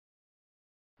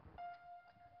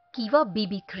Keva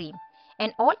Bb Cream,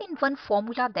 an all-in-one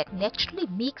formula that naturally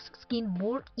makes skin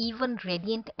more even,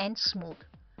 radiant and smooth.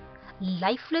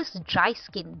 Lifeless, dry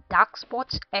skin, dark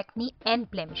spots, acne and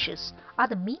blemishes are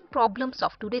the main problems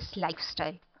of today's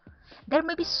lifestyle. There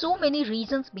may be so many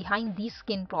reasons behind these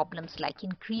skin problems like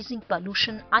increasing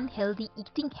pollution, unhealthy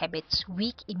eating habits,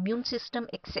 weak immune system,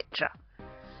 etc.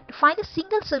 To find a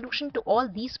single solution to all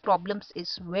these problems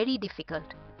is very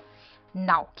difficult.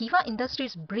 Now, Keva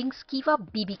Industries brings Keva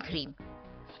Bb Cream.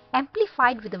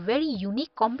 Amplified with a very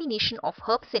unique combination of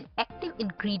herbs and active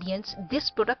ingredients, this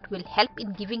product will help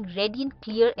in giving radiant,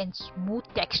 clear and smooth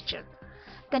texture.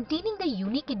 Containing the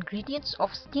unique ingredients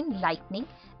of skin lightening,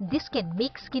 this can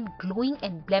make skin glowing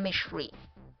and blemish-free.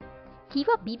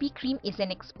 Keva Bb Cream is an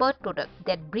expert product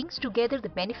that brings together the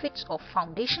benefits of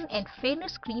foundation and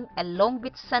fairness cream along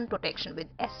with sun protection with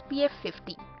SPF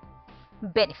 50.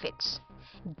 Benefits: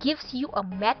 gives you a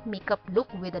matte makeup look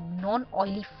with a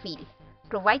non-oily feel,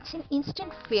 provides an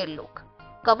instant fair look,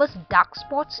 covers dark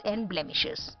spots and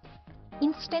blemishes,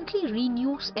 instantly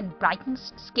renews and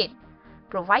brightens skin,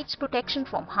 provides protection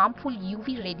from harmful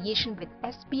UV radiation with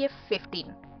SPF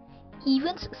 15,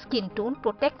 evens skin tone,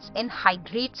 protects and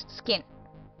hydrates skin.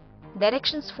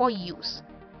 Directions for use: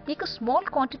 take a small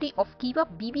quantity of Keva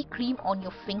Bb Cream on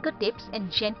your fingertips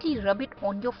and gently rub it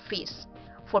on your face.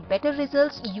 For better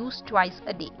results, use twice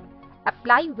a day.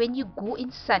 Apply when you go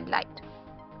in sunlight.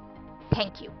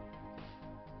 Thank you.